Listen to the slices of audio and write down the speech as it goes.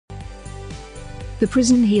The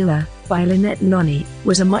Prison Healer, by Lynette Noni,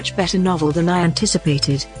 was a much better novel than I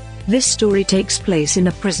anticipated. This story takes place in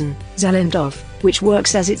a prison, Zalendov, which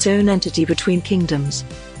works as its own entity between kingdoms.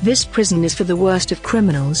 This prison is for the worst of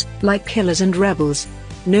criminals, like killers and rebels.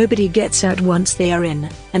 Nobody gets out once they are in,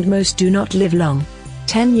 and most do not live long.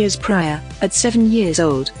 10 years prior, at 7 years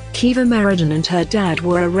old, Kiva Meriden and her dad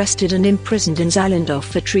were arrested and imprisoned in Zalendov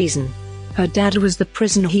for treason. Her dad was the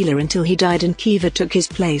prison healer until he died and Kiva took his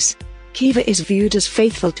place. Kiva is viewed as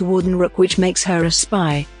faithful to Warden Rook, which makes her a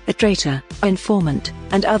spy, a traitor, an informant,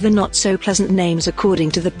 and other not-so-pleasant names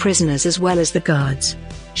according to the prisoners as well as the guards.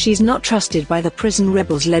 She's not trusted by the prison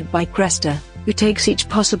rebels led by Cresta, who takes each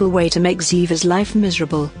possible way to make Ziva's life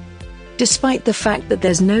miserable. Despite the fact that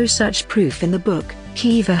there's no such proof in the book,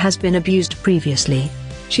 Kiva has been abused previously.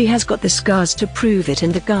 She has got the scars to prove it,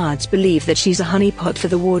 and the guards believe that she's a honeypot for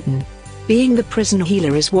the warden. Being the prison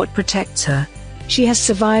healer is what protects her. She has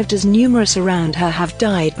survived as numerous around her have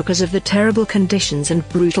died because of the terrible conditions and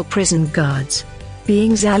brutal prison guards.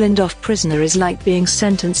 Being Zalendov prisoner is like being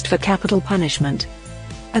sentenced for capital punishment.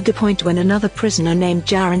 At the point when another prisoner named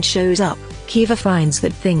Jaron shows up, Kiva finds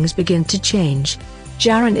that things begin to change.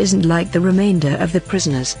 Jaron isn't like the remainder of the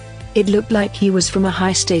prisoners. It looked like he was from a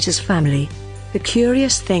high-status family. The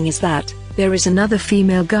curious thing is that there is another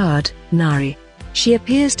female guard, Nari. She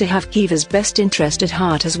appears to have Kiva's best interest at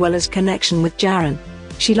heart as well as connection with Jaron.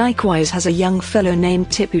 She likewise has a young fellow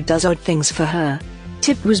named Tip who does odd things for her.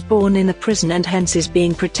 Tip was born in the prison and hence is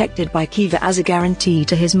being protected by Kiva as a guarantee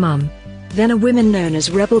to his mum. Then a woman known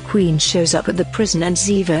as Rebel Queen shows up at the prison and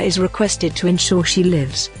Ziva is requested to ensure she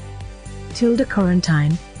lives. Tilda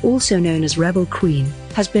Correntine, also known as Rebel Queen,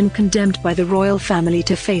 has been condemned by the royal family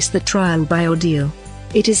to face the trial by ordeal.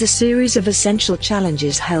 It is a series of essential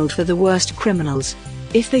challenges held for the worst criminals.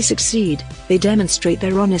 If they succeed, they demonstrate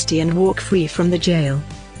their honesty and walk free from the jail.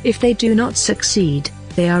 If they do not succeed,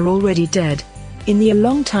 they are already dead. In the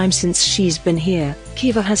long time since she's been here,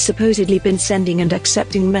 Kiva has supposedly been sending and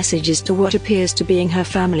accepting messages to what appears to being her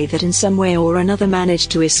family that in some way or another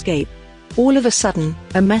managed to escape. All of a sudden,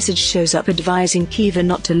 a message shows up advising Kiva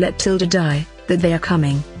not to let Tilda die, that they are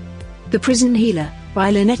coming. The Prison Healer, by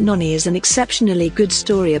Lynette Noni, is an exceptionally good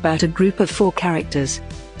story about a group of 4 characters.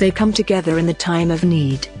 They come together in the time of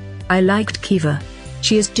need. I liked Kiva.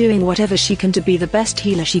 She is doing whatever she can to be the best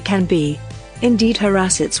healer she can be. Indeed, her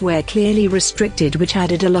assets were clearly restricted, which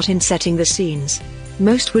added a lot in setting the scenes.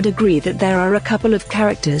 Most would agree that there are a couple of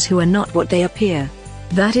characters who are not what they appear.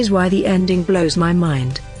 That is why the ending blows my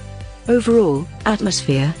mind. Overall,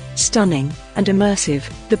 atmosphere, stunning, and immersive,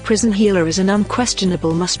 The Prison Healer is an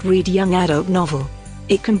unquestionable must-read young adult novel.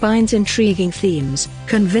 It combines intriguing themes,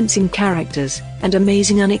 convincing characters, and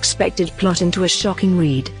amazing unexpected plot into a shocking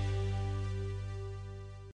read.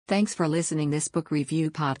 Thanks for listening this book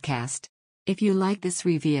review podcast. If you like this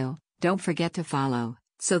review, don't forget to follow,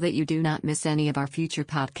 so that you do not miss any of our future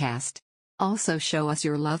podcast. Also show us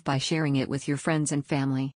your love by sharing it with your friends and family.